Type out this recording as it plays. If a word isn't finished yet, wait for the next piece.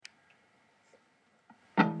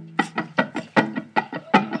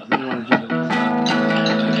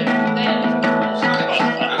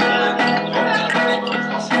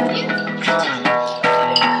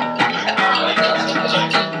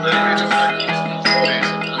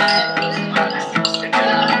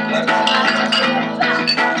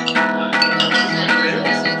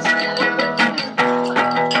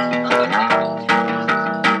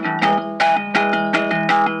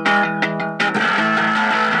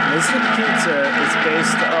Mystic Pizza is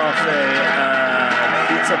based off a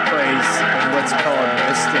pizza place in what's called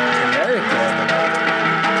Mystic, Connecticut.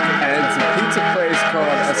 And it's a pizza place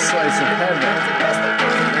called A Slice of Heaven.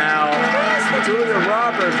 Now, Julia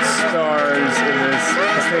Roberts stars in this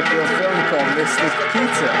particular film called Mystic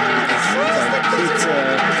Pizza. It's like pizza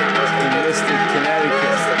in Mystic,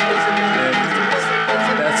 Connecticut.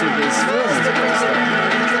 And that's what this film is based on.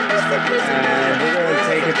 And we're going to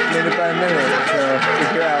take it minute by minute to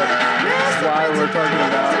figure out why we're talking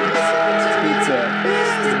about pizza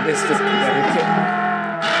in Mystic, Connecticut.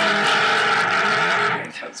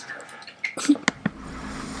 That's perfect.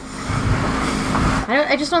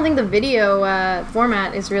 I just don't think the video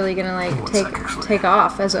format is really gonna take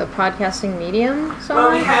off as a podcasting medium. So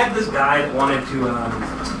well, we had this guy that wanted to.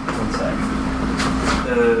 One sec.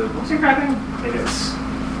 What's your crap name? Maybe it's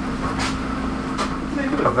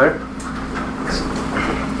up there.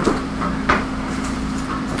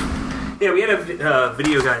 Yeah, we had a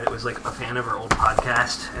video guy that was like a fan of our old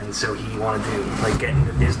podcast, and so he wanted to like get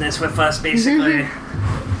into business with us, basically.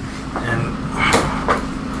 And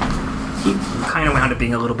he kind of wound up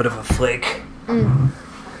being a little bit of a flick.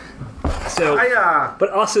 So,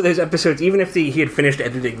 but also those episodes, even if he had finished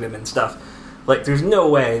editing them and stuff, like there's no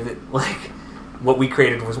way that like what we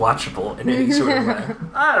created was watchable in any sort of way.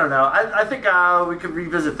 I don't know. I think we could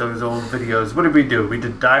revisit those old videos. What did we do? We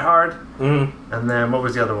did Die Hard, and then what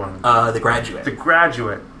was the other one? The Graduate. The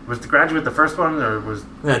Graduate. Was The Graduate the first one, or was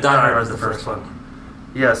Die Hard was the first one?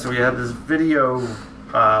 Yeah. So we had this video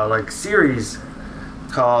series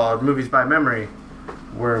called Movies by Memory,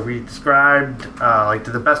 where we described to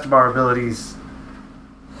the best of our abilities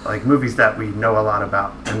like movies that we know a lot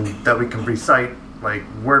about and that we can recite like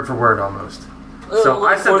word for word almost. So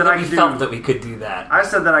I said that felt that we could do that. I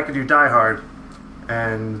said that I could do Die Hard,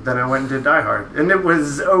 and then I went and did Die Hard, and it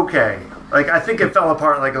was okay. Like I think it fell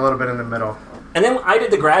apart like a little bit in the middle. And then I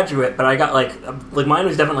did The Graduate, but I got like mine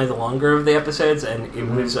was definitely the longer of the episodes, and it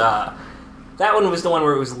was that one was the one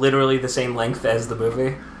where it was literally the same length as the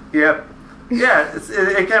movie. Yep. Yeah,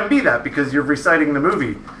 it can be that because you're reciting the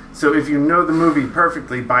movie. So if you know the movie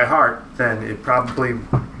perfectly by heart, then it probably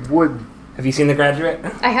would. Have you seen The Graduate?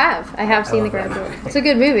 I have seen The Graduate. It's a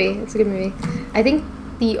good movie. I think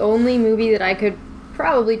the only movie that I could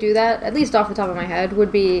probably do that, at least off the top of my head,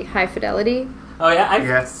 would be High Fidelity. Oh yeah?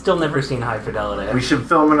 I've still never seen High Fidelity. We should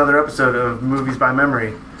film another episode of Movies by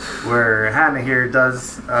Memory where Hannah here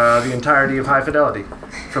does the entirety of High Fidelity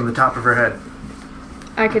from the top of her head.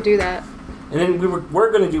 I could do that. And then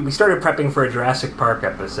we started prepping for a Jurassic Park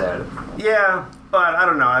episode. Yeah, but I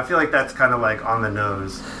don't know. I feel like that's kind of like on the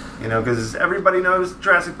nose. You know, because everybody knows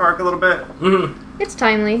Jurassic Park a little bit. Mm-hmm. It's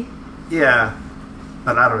timely. Yeah.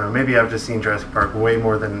 But I don't know. Maybe I've just seen Jurassic Park way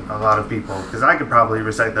more than a lot of people. Because I could probably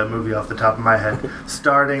recite that movie off the top of my head.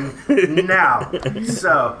 Starting now.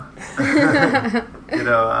 So,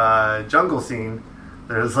 jungle scene.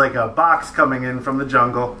 There's like a box coming in from the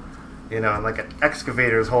jungle. And like an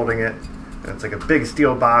excavator is holding it. And it's like a big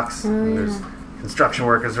steel box. And there's construction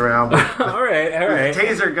workers around with, all right. with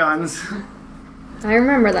taser guns. I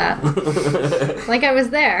remember that. Like I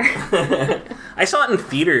was there. I saw it in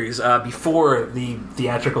theaters before the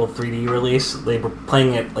theatrical 3D release. They were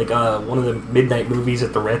playing it like one of the midnight movies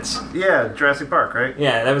at the Ritz. Yeah, Jurassic Park, right?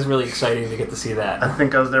 Yeah, that was really exciting to get to see that. I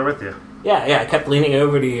think I was there with you. Yeah, I kept leaning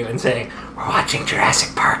over to you and saying, "We're watching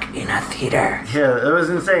Jurassic Park in a theater." Yeah, it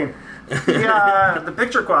was insane. The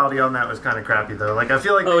picture quality on that was kind of crappy though. Like I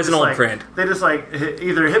feel like it was an old print. They just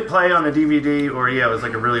either hit play on a DVD or it was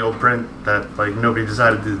like a really old print that like nobody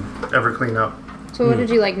decided to ever clean up. So what did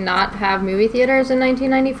you not have movie theaters in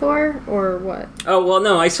 1994 or what? Oh well,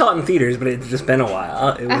 no, I saw it in theaters, but it's just been a while.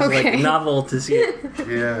 It was like novel to see it.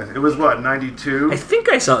 Yeah, it was what 92. I think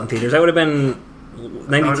I saw it in theaters. I would have been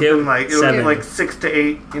 92. It would have been like 6 to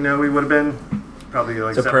 8. We would have been. Probably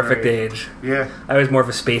like it's a perfect age. Yeah, I was more of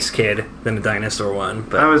a space kid than a dinosaur one.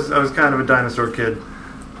 But I was kind of a dinosaur kid.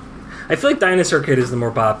 I feel like Dinosaur Kid is the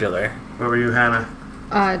more popular. What were you, Hannah?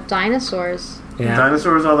 Dinosaurs. Yeah.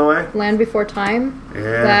 Dinosaurs all the way. Land Before Time.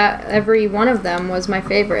 Yeah. That every one of them was my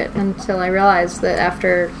favorite until I realized that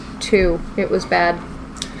after 2 it was bad.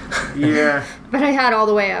 Yeah. But I had all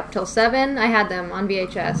the way up till 7. I had them on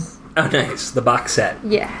VHS. Oh, nice. The box set.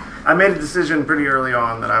 Yeah. I made a decision pretty early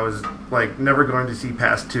on that I was never going to see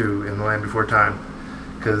past 2 in The Land Before Time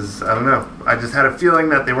because I don't know, I just had a feeling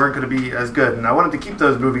that they weren't going to be as good, and I wanted to keep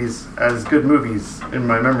those movies as good movies in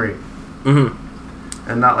my memory,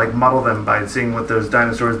 and not muddle them by seeing what those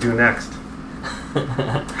dinosaurs do next.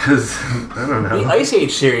 Because I don't know. The Ice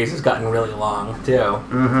Age series has gotten really long too.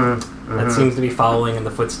 That seems to be following in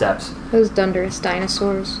the footsteps. Those Dunderous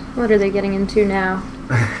dinosaurs. What are they getting into now?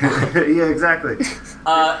 Yeah, exactly.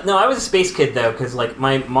 No, I was a space kid though, because like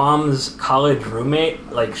my mom's college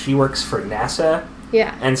roommate, like she works for NASA,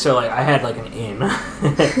 Yeah. and so like I had like an in.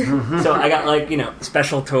 So I got like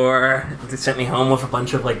special tour. They sent me home with a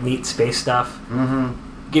bunch of like neat space stuff.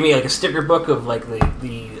 Mm-hmm. Give me like a sticker book of like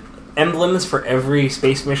the emblems for every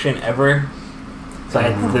space mission ever. So I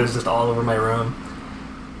had those just all over my room,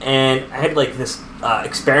 and I had like this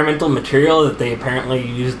experimental material that they apparently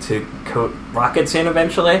used to coat rockets in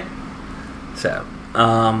eventually. So,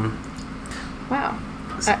 Wow.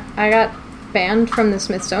 I got banned from the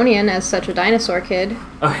Smithsonian as such a dinosaur kid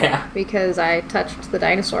oh yeah, because I touched the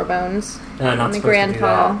dinosaur bones not on the supposed Grand to do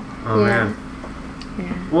Hall. that. Oh, yeah. man.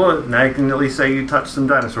 Yeah. Well, now you can at least say you touched some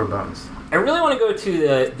dinosaur bones. I really want to go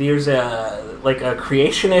to there's a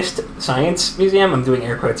creationist science museum. I'm doing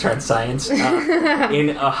air quotes around science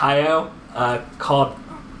in Ohio called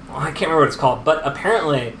I can't remember what it's called, but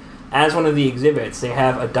apparently as one of the exhibits they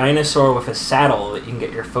have a dinosaur with a saddle that you can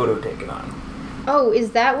get your photo taken on. Oh,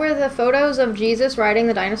 is that where the photos of Jesus riding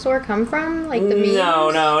the dinosaur come from? Like the memes?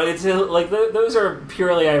 No, it's like those are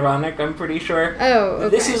purely ironic. I'm pretty sure. Oh, okay.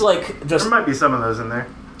 This is like just. There might be some of those in there.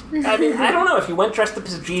 I mean, I don't know if you went dressed up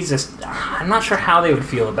as Jesus. I'm not sure how they would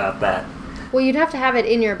feel about that. Well, you'd have to have it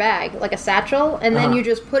in your bag, like a satchel, and then Uh-huh. you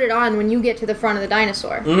just put it on when you get to the front of the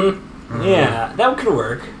dinosaur. Mm-hmm. Yeah, that could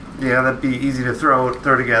work. Yeah, that'd be easy to throw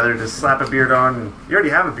together. Just slap a beard on. And you already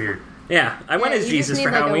have a beard. Yeah, I went Yeah, as you just Jesus need,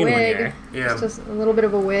 for like, a Halloween one wig. year. Yeah. It's just a little bit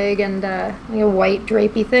of a wig and like a white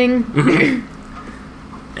drapey thing.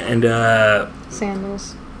 And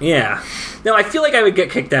Sandals. yeah, no, I feel like I would get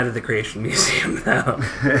kicked out of the Creation Museum though,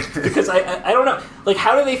 because I don't know, like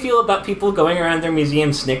how do they feel about people going around their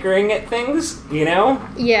museum snickering at things? You know?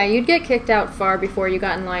 Yeah, you'd get kicked out far before you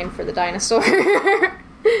got in line for the dinosaur.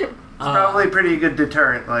 It's probably a pretty good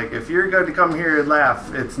deterrent. Like, if you're going to come here and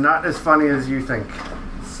laugh, it's not as funny as you think.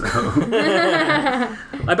 So,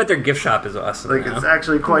 I bet their gift shop is awesome. like, now. it's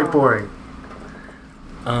actually quite boring.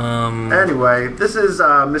 Anyway, this is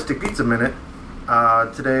Mystic Pizza Minute.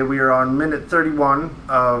 Today we are on minute 31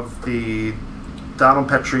 of the Donald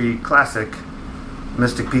Petrie classic,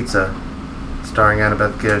 Mystic Pizza, starring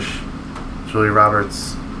Annabeth Gish, Julia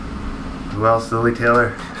Roberts, who else? Lily Taylor,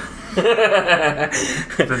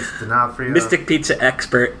 Vince D'Onofrio, Mystic Pizza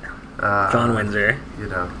expert John Windsor. you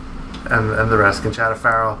know, and the rest, Conchata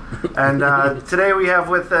Farrell. And today we have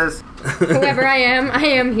with us. Whoever I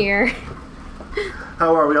am here.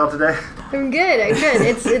 How are we all today? I'm good.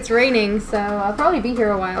 It's raining, so I'll probably be here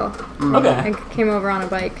a while. Okay. I came over on a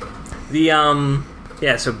bike. The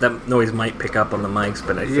yeah, so that noise might pick up on the mics,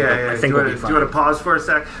 but I think Yeah. I think do we'll you be want to fine. pause for a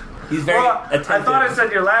sec? He's very Well, attentive. I thought I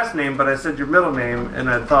said your last name, but I said your middle name, and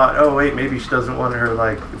I thought, oh wait, maybe she doesn't want her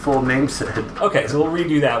like full name said. Okay, so we'll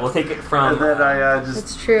redo that. We'll take it from. And then I just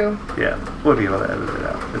It's true. we'll be able to edit it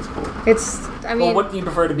out. It's cool. I well, mean, what do you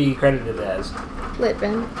prefer to be credited as?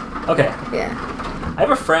 Litman. Okay, Yeah. I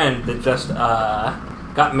have a friend that just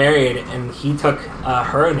got married, and he took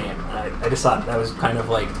her name. I just thought that was kind of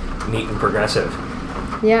like neat and progressive.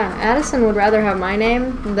 Yeah, Addison would rather have my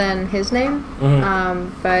name than his name.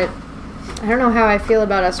 Mhm. But I don't know how I feel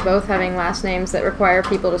about us both having last names that require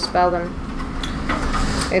people to spell them.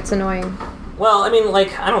 It's annoying. Well, I mean,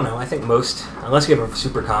 like I don't know. I think most, unless you have a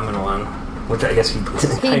super common one, which I guess he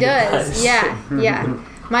He kinda does. Yeah.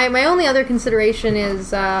 My only other consideration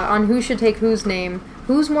is on who should take whose name.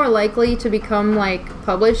 Who's more likely to become like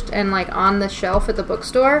published and like on the shelf at the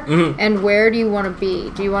bookstore? And where do you want to be?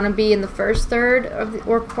 Do you want to be in the first third of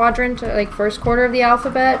or quadrant, like first quarter of the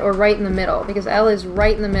alphabet, or right in the middle? Because L is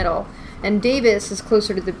right in the middle, and Davis is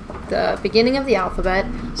closer to the beginning of the alphabet.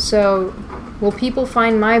 So, will people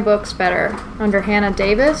find my books better under Hannah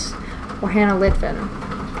Davis or Hannah Litvin?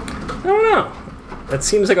 I don't know. That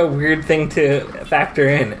seems like a weird thing to factor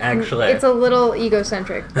in, actually. It's a little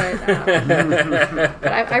egocentric, but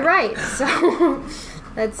I write, so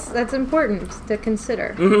that's important to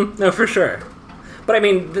consider. No, for sure. But I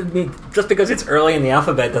mean, just because it's early in the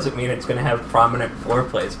alphabet doesn't mean it's going to have prominent floor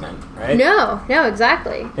placement, right? No,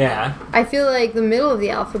 exactly. Yeah. I feel like the middle of the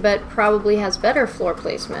alphabet probably has better floor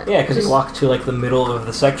placement. Yeah, because you walk to like the middle of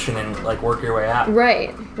the section and like work your way out.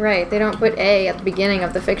 Right. They don't put A at the beginning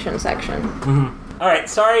of the fiction section. All right,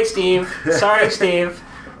 sorry, Steve. Sorry, Steve.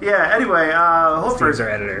 Yeah. Anyway, Holford, Steve's our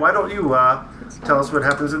editor. why don't you tell us what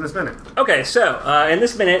happens in this minute? Okay, so in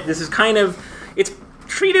this minute, this is kind of it's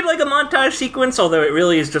treated like a montage sequence, although it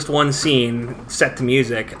really is just one scene set to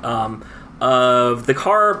music of the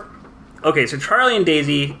car. Okay, so Charlie and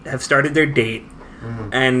Daisy have started their date,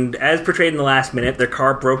 and as portrayed in the last minute, their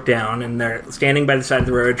car broke down, and they're standing by the side of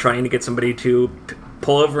the road trying to get somebody to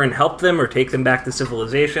pull over and help them or take them back to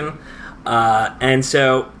civilization. And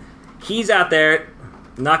so he's out there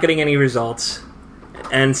not getting any results.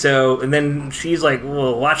 And then she's like,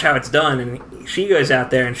 well, watch how it's done. And she goes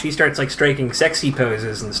out there and she starts like striking sexy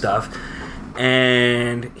poses and stuff.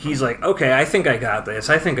 And he's like, okay, I think I got this.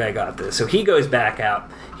 So he goes back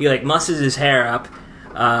out. He like musses his hair up,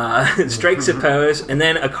 strikes a pose, and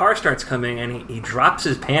then a car starts coming and he drops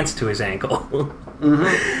his pants to his ankle.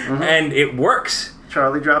 And it works.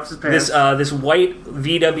 Charlie drops his pants. This white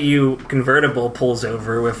VW convertible pulls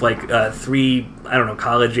over with like 3, I don't know,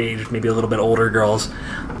 college age, maybe a little bit older girls,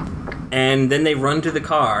 and then they run to the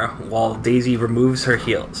car while Daisy removes her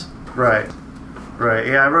heels. Right.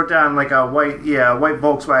 Yeah, I wrote down like a white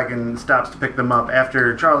Volkswagen stops to pick them up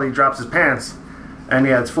after Charlie drops his pants, and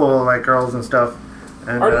it's full of like girls and stuff.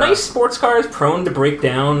 And, are nice sports cars prone to break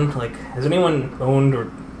down? Like, has anyone owned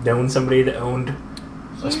or known somebody that owned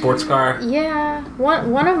a sports car? Yeah.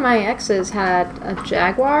 One of my exes had a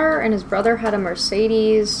Jaguar, and his brother had a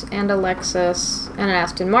Mercedes and a Lexus and an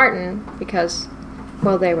Aston Martin because,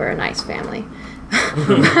 well, they were a nice family.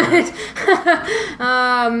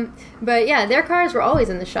 But yeah, their cars were always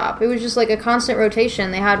in the shop. It was just like a constant rotation.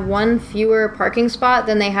 They had one fewer parking spot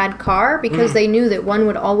than they had car because they knew that one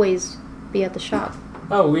would always be at the shop.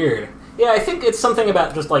 Oh, weird. Yeah, I think it's something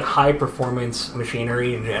about just like high performance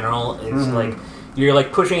machinery in general. It's like you're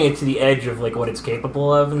like pushing it to the edge of like what it's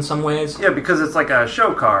capable of in some ways. Yeah, because it's like a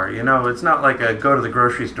show car, it's not like a go to the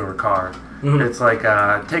grocery store car. It's like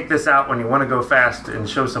take this out when you want to go fast and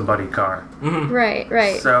show somebody car.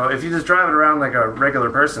 Right. So if you just drive it around like a regular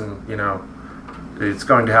person, it's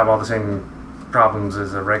going to have all the same problems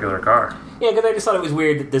as a regular car. Yeah, because I just thought it was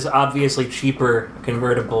weird that this obviously cheaper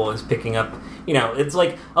convertible is picking up, it's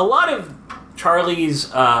like a lot of Charlie's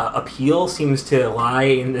appeal seems to lie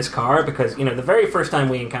in this car because, the very first time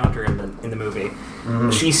we encounter him in the movie,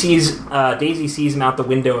 she sees, Daisy sees him out the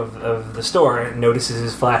window of the store and notices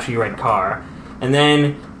his flashy red car. And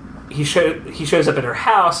then he shows up at her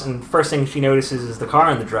house, and the first thing she notices is the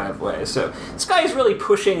car in the driveway. So this guy is really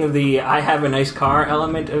pushing the I have a nice car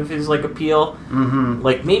element of his, like, appeal.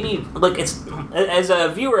 Like, maybe, like, it's, as a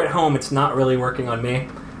viewer at home, it's not really working on me.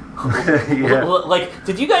 Yeah. Like,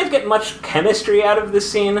 did you guys get much chemistry out of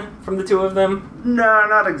this scene from the two of them? No,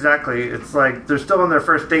 not exactly. It's like they're still on their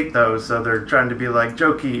first date though, so they're trying to be like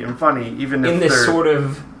jokey and funny, even if in this sort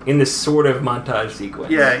of montage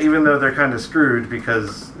sequence. Yeah, even though they're kind of screwed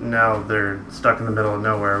because now they're stuck in the middle of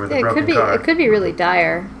nowhere with a broken car. It could be really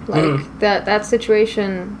dire. Like that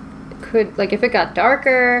situation could, like, if it got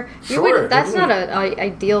darker, that's not an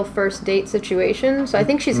ideal first date situation. So I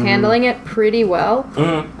think she's handling it pretty well.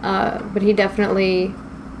 But he definitely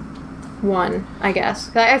won, I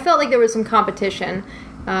guess. I felt like there was some competition,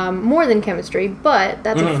 more than chemistry, but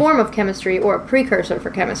that's a form of chemistry or a precursor for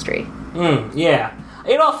chemistry. Yeah.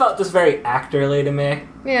 It all felt just very actorly to me.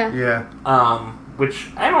 Yeah. Which,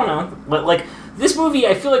 I don't know. But, like, this movie,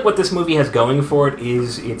 I feel like what this movie has going for it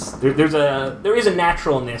is there is a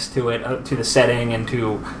naturalness to it, to the setting and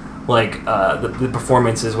to, like, the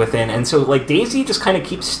performances within. And so, like, Daisy just kind of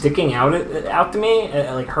keeps sticking out to me,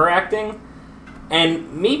 like, her acting.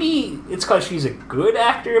 And maybe it's because she's a good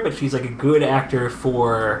actor, but she's, like, a good actor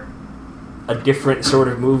for a different sort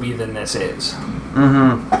of movie than this is.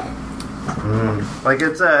 Like,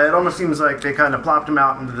 it almost seems like they kind of plopped him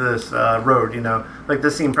out into this road, Like,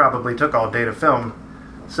 this scene probably took all day to film.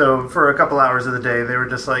 So, for a couple hours of the day, they were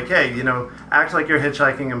just like, hey, act like you're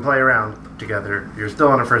hitchhiking and play around together. You're still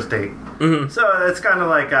on a first date. So, it's kind of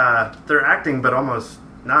like they're acting, but almost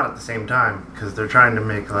not at the same time, because they're trying to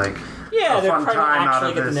make, like, a fun they're trying time to out actually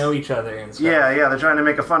of get this. to know each other and stuff. Yeah, they're trying to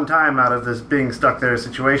make a fun time out of this being stuck there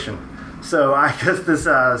situation. So I guess this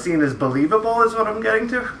scene is believable, is what I'm getting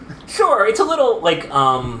to. Sure, it's a little, like,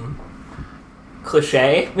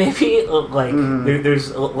 cliche, maybe. Like,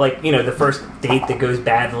 there's, like, the first date that goes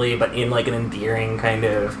badly, but in, like, an endearing kind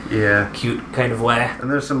of cute kind of way.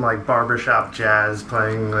 And there's some, like, barbershop jazz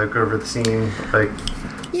playing, like, over the scene, like,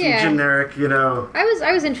 generic,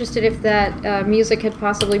 I was interested if that music had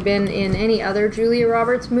possibly been in any other Julia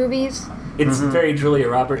Roberts movies. It's very Julia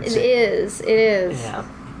Roberts. It is. Yeah.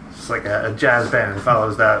 It's like a jazz band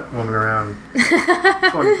follows that woman around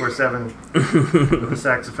 24/7 with a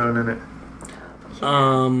saxophone in it.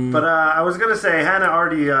 But I was going to say, Hannah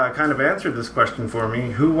already kind of answered this question for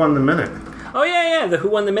me. Who won the minute? Oh, yeah, the Who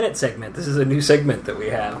Won the Minute segment. This is a new segment that we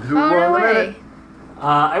have. Who won the minute?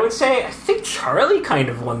 I would say, I think Charlie kind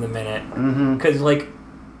of won the minute. Because, like,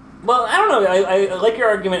 well, I don't know. I like your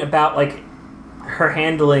argument about, like, her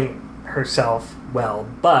handling herself well,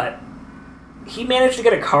 but he managed to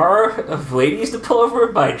get a car of ladies to pull over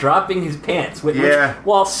by dropping his pants, which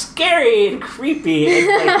while scary and creepy, and,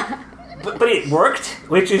 like, but it worked,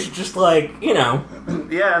 which is just like, you know.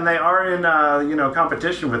 Yeah, and they are in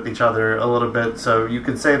competition with each other a little bit, so you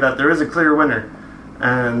could say that there is a clear winner,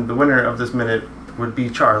 and the winner of this minute would be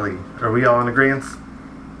Charlie. Are we all in agreement?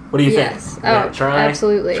 What do you Yes. think? Oh, Charlie?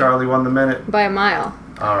 absolutely. Charlie won the minute. By a mile.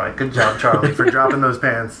 All right, good job, Charlie, for dropping those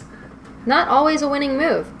pants. Not always a winning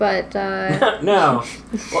move, but No.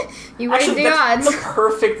 Well, you raised actually, the that's odds. the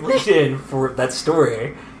perfect lead-in for that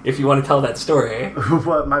story, if you want to tell that story.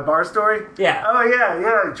 What, my bar story? Yeah. Oh,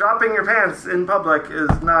 yeah. Dropping your pants in public is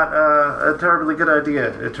not a terribly good idea,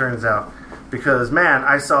 it turns out. Because, man,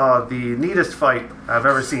 I saw the neatest fight I've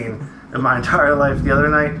ever seen in my entire life the other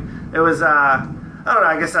night. It was, I don't know,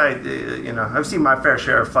 I guess I've seen my fair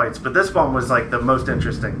share of fights, but this one was, like, the most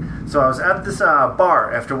interesting. So I was at this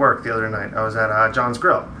bar after work the other night. I was at John's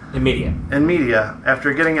Grill. In media. In media,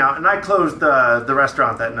 after getting out, and I closed the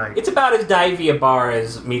restaurant that night. It's about as divey a bar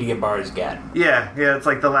as media bars get. Yeah, it's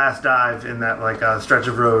like the last dive in that, like, stretch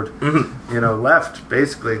of road, left,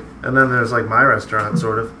 basically. And then there's, like, my restaurant,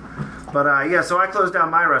 sort of. But, so I closed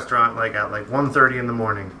down my restaurant, like, at, like, 1:30 in the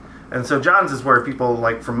morning. And so John's is where people,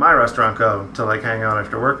 like, from my restaurant go to, like, hang out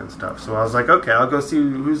after work and stuff. So I was like, okay, I'll go see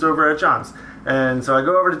who's over at John's. And so I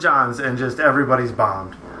go over to John's, and just everybody's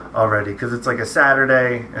bombed already, because it's, like, a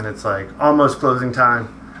Saturday, and it's, like, almost closing time.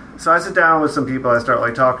 So I sit down with some people, I start,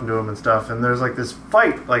 like, talking to them and stuff, and there's, like, this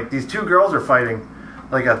fight. Like, these two girls are fighting,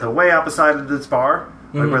 like, at the way opposite of this bar,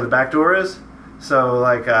 like, where the back door is. So,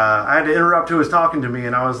 like, I had to interrupt who was talking to me,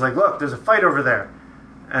 and I was like, look, there's a fight over there.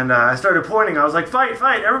 And I started pointing. I was like, fight,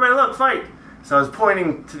 everybody look, fight. So I was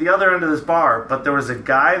pointing to the other end of this bar, but there was a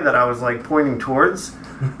guy that I was, like, pointing towards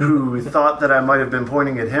who thought that I might have been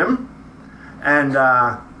pointing at him.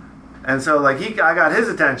 And so, like, I got his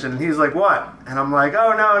attention, and he's like, what? And I'm like,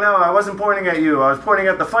 oh, no, I wasn't pointing at you. I was pointing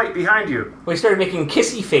at the fight behind you. We started making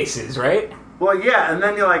kissy faces, right? Well, yeah, and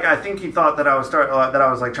then I think he thought that I was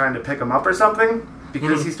like trying to pick him up or something,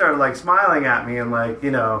 because he started, like, smiling at me and, like,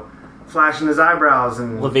 flashing his eyebrows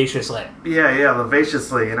and Lavaciously. Yeah,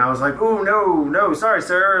 lavaciously. And I was like, "Ooh, no, sorry,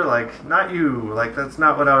 sir. Like, not you. Like, that's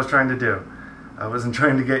not what I was trying to do. I wasn't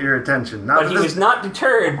trying to get your attention." But he was not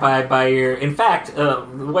deterred by your... In fact, the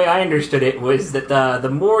way I understood it was that the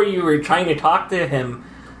more you were trying to talk to him,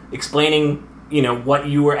 explaining, what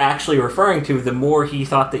you were actually referring to, the more he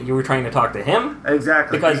thought that you were trying to talk to him.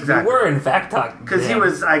 Exactly. Because you were, in fact, talking to him. Because he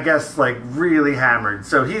was, I guess, like, really hammered.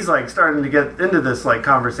 So he's, like, starting to get into this, like,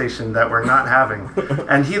 conversation that we're not having.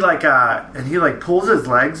 And he pulls his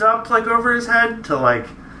legs up, like, over his head to, like,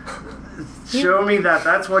 show me that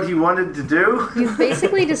that's what he wanted to do. You've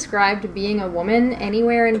basically described being a woman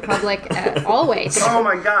anywhere in public always. Oh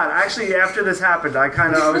my god. Actually, after this happened, I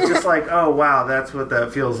was just like, oh wow, that's what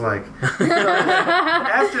that feels like.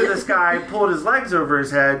 After this guy pulled his legs over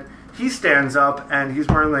his head, he stands up and he's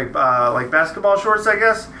wearing like basketball shorts, I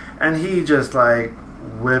guess, and he just like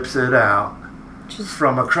whips it out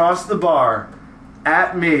from across the bar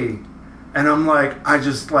at me. And I'm like,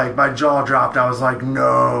 my jaw dropped. I was like,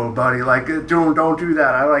 no, buddy, like, don't do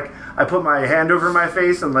that. I put my hand over my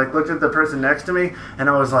face and, like, looked at the person next to me, and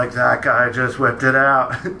I was like, that guy just whipped it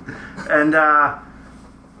out.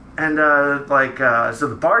 So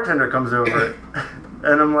the bartender comes over,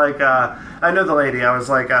 and I'm like, I know the lady. I was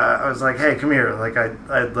like, hey, come here. Like, I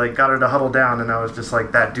got her to huddle down, and I was just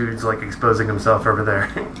like, that dude's, like, exposing himself over there.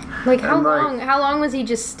 Like, how long was he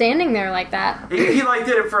just standing there like that? He like,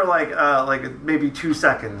 did it for, like maybe 2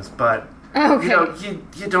 seconds, but... Okay.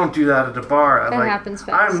 You don't do that at a bar. That happens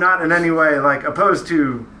fast. I'm not in any way, like, opposed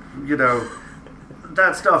to,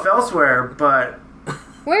 that stuff elsewhere, but...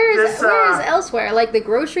 Where is elsewhere? Like the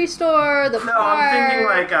grocery store, the bar? No, I'm thinking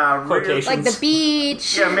like quotations. Like the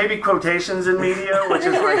beach. Yeah, maybe quotations in media, which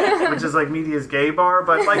is like media's gay bar.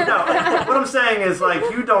 But like, no, what I'm saying is like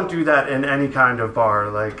you don't do that in any kind of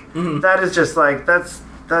bar. Like that is just like that's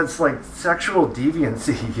like sexual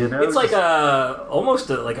deviancy. It's like almost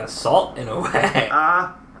like assault in a way.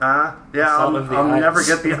 Yeah, I'll never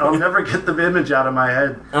get the image out of my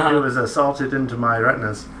head. It was assaulted into my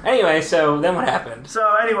retinas. Anyway, so then what happened?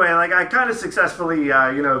 So anyway, like I kind of successfully,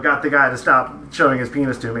 got the guy to stop showing his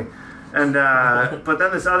penis to me, and but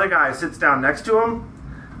then this other guy sits down next to him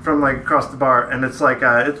from like across the bar, and it's like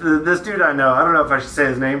this dude I know. I don't know if I should say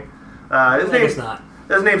his name.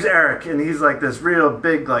 His name's Eric, and he's like this real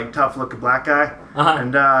big, like tough looking black guy.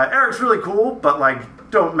 And Eric's really cool, but like.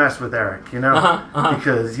 Don't mess with Eric,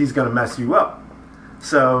 because he's going to mess you up.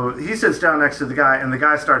 So he sits down next to the guy, and the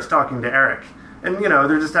guy starts talking to Eric. And,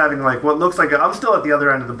 they're just having, like, what looks like... I'm still at the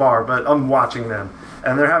other end of the bar, but I'm watching them.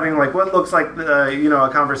 And they're having, like, what looks like, a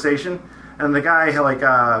conversation. And the guy, like,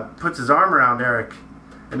 puts his arm around Eric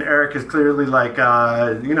And Eric is clearly like,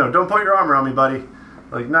 don't put your arm around me, buddy.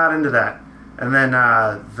 Like, not into that. And then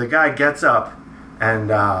the guy gets up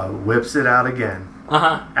and whips it out again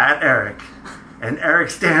at Eric. And Eric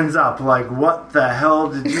stands up like, what the hell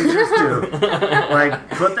did you just do? Like,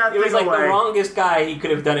 put that thing away. It was like the wrongest guy he could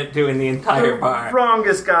have done it to in the entire bar. The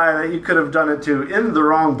wrongest guy that you could have done it to in the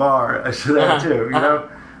wrong bar, I should add too, you know?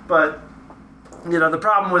 But, the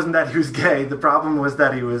problem wasn't that he was gay. The problem was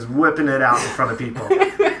that he was whipping it out in front of people.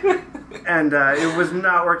 And it was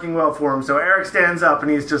not working well for him. So Eric stands up and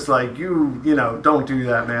he's just like, don't do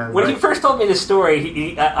that, man. When he first told me the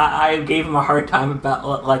story, I gave him a hard time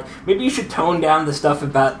about, like, maybe you should tone down the stuff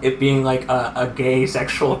about it being, like, a gay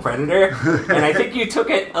sexual predator. And I think you took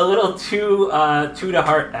it a little too to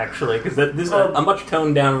heart, actually, because this is a much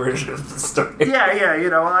toned down version of the story. Yeah,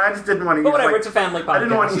 I just didn't want to use, whatever, it's a family podcast. I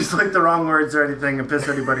didn't want to use, like, the wrong words or anything and piss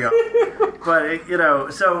anybody off.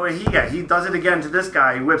 But, so he does it again to this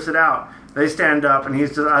guy. He whips it out. They stand up, and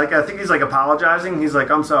he's just, I think he's, like, apologizing. He's like,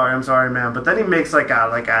 I'm sorry, man. But then he makes, like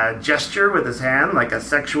a gesture with his hand, like a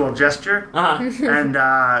sexual gesture. And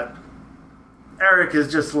Eric is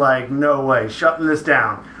just like, no way, shutting this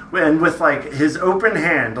down. And with, like, his open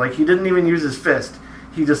hand, like, he didn't even use his fist.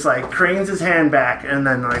 He just, like, cranes his hand back, and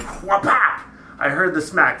then, like, whap-pop! I heard the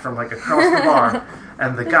smack from, like, across the bar,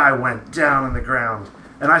 and the guy went down on the ground.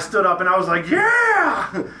 And I stood up and I was like, yeah!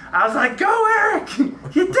 I was like, go, Eric!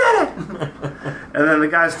 You did it! And then the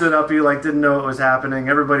guy stood up, he like didn't know what was happening.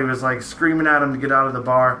 Everybody was like screaming at him to get out of the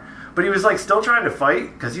bar. But he was like still trying to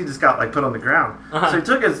fight because he just got like put on the ground. So he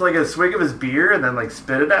took a swig of his beer and then like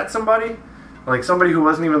spit it at somebody. Like somebody who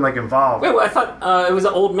wasn't even like involved. Wait, I thought it was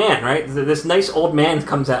an old man, right? This nice old man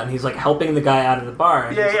comes out and he's like helping the guy out of the bar.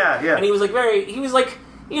 And Yeah. And he was like,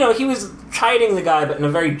 he was chiding the guy, but in a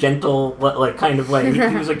very gentle, like, kind of way. He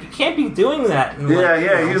was like, you can't be doing that. And He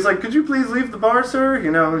was like, could you please leave the bar, sir?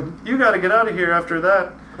 You got to get out of here after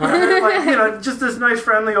that. Like, just this nice,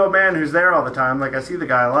 friendly old man who's there all the time. Like, I see the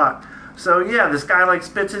guy a lot. So, yeah, this guy, like,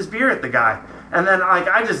 spits his beer at the guy. And then, like,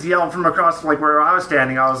 I just yelled from across, like, where I was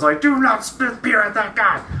standing. I was like, do not spit beer at that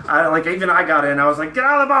guy. Even I got in. I was like, get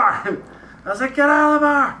out of the bar. I was like, get out of the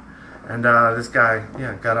bar. And this guy,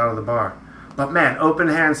 got out of the bar. But man, open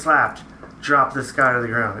hand slapped, dropped this guy to the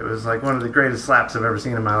ground. It was like one of the greatest slaps I've ever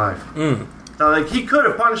seen in my life. So like he could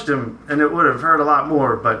have punched him and it would have hurt a lot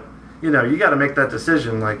more, but you got to make that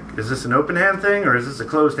decision. Like, is this an open hand thing or is this a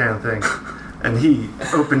closed hand thing? And he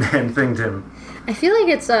open hand thinged him. I feel like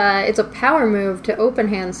it's a power move to open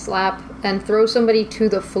hand slap and throw somebody to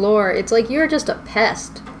the floor. It's like you're just a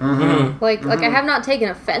pest. Mm-hmm. Like I have not taken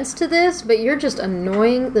offense to this, but you're just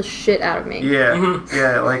annoying the shit out of me. Yeah,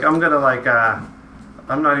 yeah. Like I'm gonna like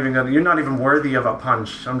I'm not even gonna. You're not even worthy of a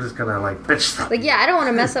punch. I'm just gonna like bitch slap. Like I don't want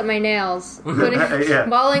to mess up my nails.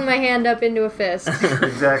 Balling my hand up into a fist.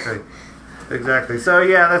 Exactly. So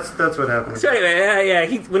yeah, that's what happened. So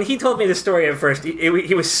anyway, when he told me the story at first,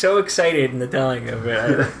 he was so excited in the telling of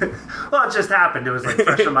it. Well, it just happened. It was like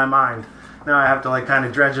fresh in my mind. Now I have to like kind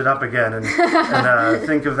of dredge it up again and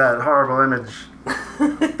think of that horrible image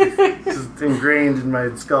just ingrained in my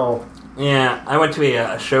skull. Yeah, I went to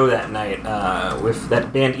a show that night with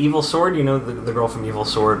that band Evil Sword. You know the girl from Evil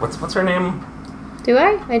Sword. What's her name? Do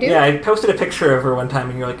I? I do? Yeah, I posted a picture of her one time,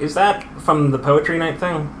 and you're like, is that from the poetry night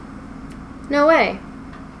thing? No way.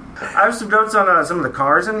 I have some notes on some of the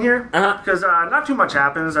cars in here, because not too much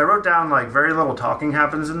happens. I wrote down, like, very little talking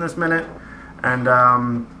happens in this minute, and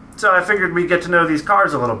so I figured we'd get to know these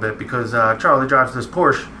cars a little bit, because Charlie drives this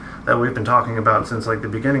Porsche that we've been talking about since, like, the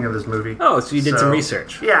beginning of this movie. Oh, so you did some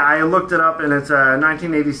research. Yeah, I looked it up, and it's a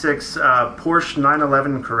 1986 Porsche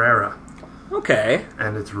 911 Carrera. Okay.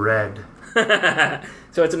 And it's red.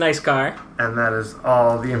 So it's a nice car. And that is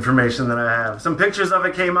all the information that I have. Some pictures of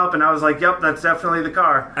it came up, and I was like, yep, that's definitely the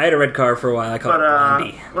car. I had a red car for a while. I called it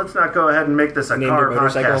Blondie. Let's not go ahead and make this a car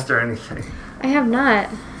podcast or anything. I have not.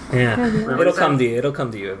 Yeah, it'll come to you. It'll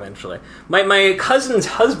come to you eventually. My cousin's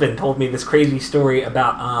husband told me this crazy story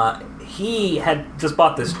about he had just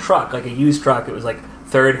bought this truck, like a used truck. It was like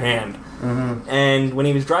third hand. Mm-hmm. And when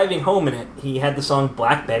he was driving home in it, he had the song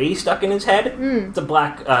Black Betty stuck in his head. It's a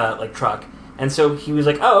black like truck. And so he was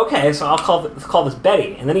like, oh, okay, so I'll call this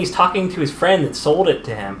Betty. And then he's talking to his friend that sold it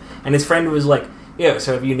to him. And his friend was like, yo,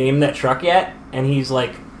 so have you named that truck yet? And he's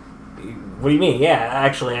like, what do you mean? Yeah,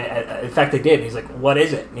 actually, in fact, I did. And he's like, what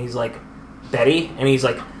is it? And he's like, Betty? And he's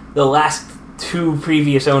like, the last two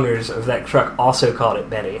previous owners of that truck also called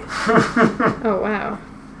it Betty. Oh, wow.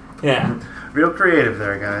 Yeah. Real creative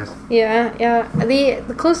there, guys. Yeah.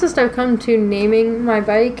 The closest I've come to naming my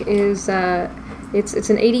bike is... It's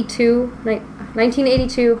an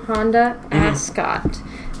 1982 Honda Ascot,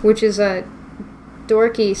 which is a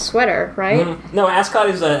dorky sweater, right? No, ascot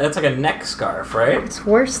is that's like a neck scarf, right? It's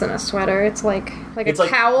worse than a sweater. It's like It's a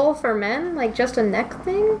like- cowl for men, like just a neck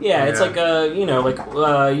thing. Yeah, it's Yeah. like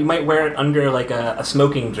a you might wear it under like a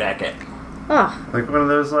smoking jacket. Oh, Like one of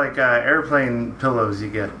those like airplane pillows you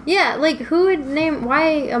get. yeah. Like who would name why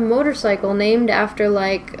a motorcycle named after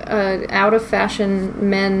like a out of fashion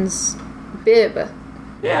men's bib?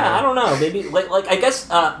 Yeah, I don't know. Maybe like I guess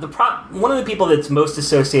one of the people that's most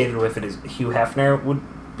associated with it is Hugh Hefner. Would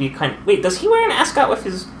be kind of wait. Does he wear an ascot with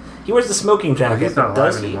his? He wears the smoking jacket. He's not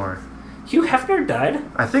does alive he? anymore. Hugh Hefner died.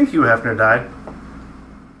 I think Hugh Hefner died.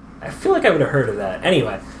 I feel like I would have heard of that.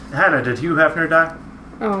 Anyway, Hannah, did Hugh Hefner die?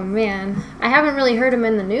 Oh man, I haven't really heard him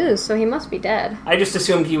in the news, so he must be dead. I just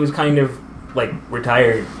assumed he was kind of like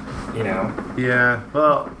retired. You know. Yeah.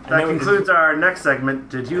 Well, that know he concludes our next segment.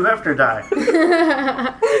 Did Hugh Hefner die?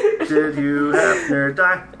 Did Hugh Hefner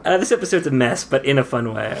die? This episode's a mess, but in a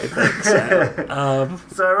fun way, I think. So,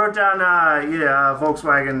 So I wrote down,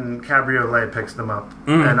 Volkswagen Cabriolet picks them up,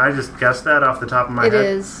 and I just guessed that off the top of my It head.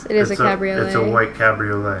 is. It is a cabriolet. It's a white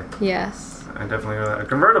cabriolet. Yes. I definitely know that. A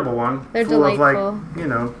convertible one. They're full delightful.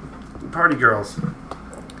 of party girls.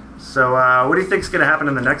 So what do you think's going to happen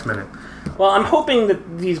in the next minute? well, I'm hoping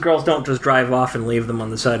that these girls don't just drive off and leave them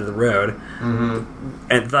on the side of the road,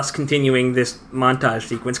 and thus continuing this montage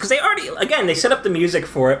sequence. Because they set up the music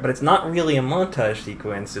for it, but it's not really a montage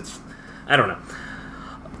sequence. I don't know.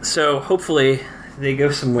 So hopefully they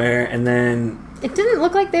go somewhere, and then It didn't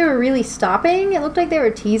look like they were really stopping. It looked like they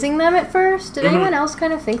were teasing them at first. Did anyone else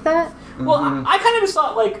kind of think that? well, I kind of just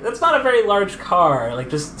thought like that's not a very large car. Like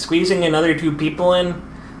just squeezing another two people in,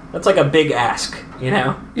 that's like a big ask, you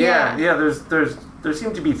know. Yeah. There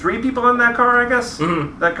seem to be 3 people in that car, I guess.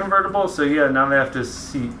 Mhm. That convertible. So yeah, now they have to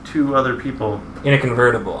seat 2 other people In a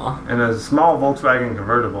convertible. in a small Volkswagen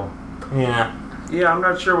convertible. Yeah. Yeah, I'm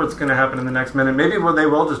not sure what's going to happen in the next minute. Maybe they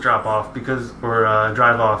will just drop off or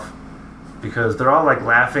drive off because they're all like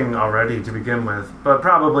laughing already to begin with, but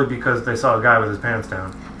probably because they saw a guy with his pants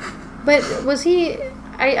down. But was he...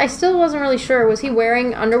 I still wasn't really sure. Was he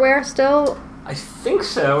wearing underwear still? I think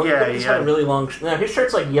so. Yeah, He's yeah. got a really long... No, his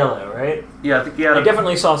shirt's like yellow, right? Yeah, I think he had I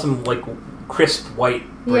definitely saw some like crisp white.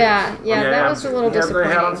 Yeah, that was a little They had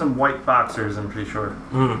disappointing. on some white boxers, I'm pretty sure.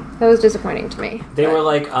 That was disappointing to me. They were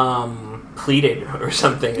like pleated or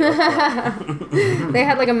something. They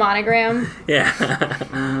had like a monogram. Yeah.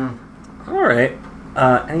 All right.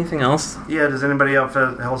 Anything else? Yeah, does anybody else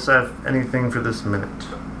have anything for this minute?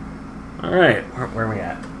 All right. Where are we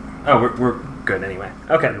at? Oh, we're good anyway.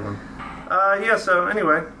 Okay. So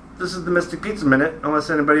anyway, this is the Mystic Pizza Minute, unless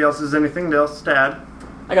anybody else has anything else to add.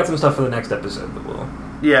 I got some stuff for the next episode, but we'll...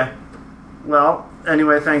 Yeah. Well,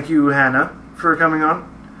 anyway, thank you, Hannah, for coming on.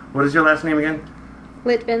 What is your last name again?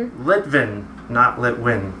 Litvin. Litvin, not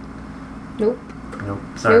Litwin. Nope. Nope,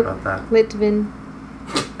 sorry Nope. about that. Litvin.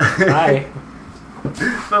 Bye.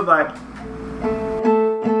 Bye-bye.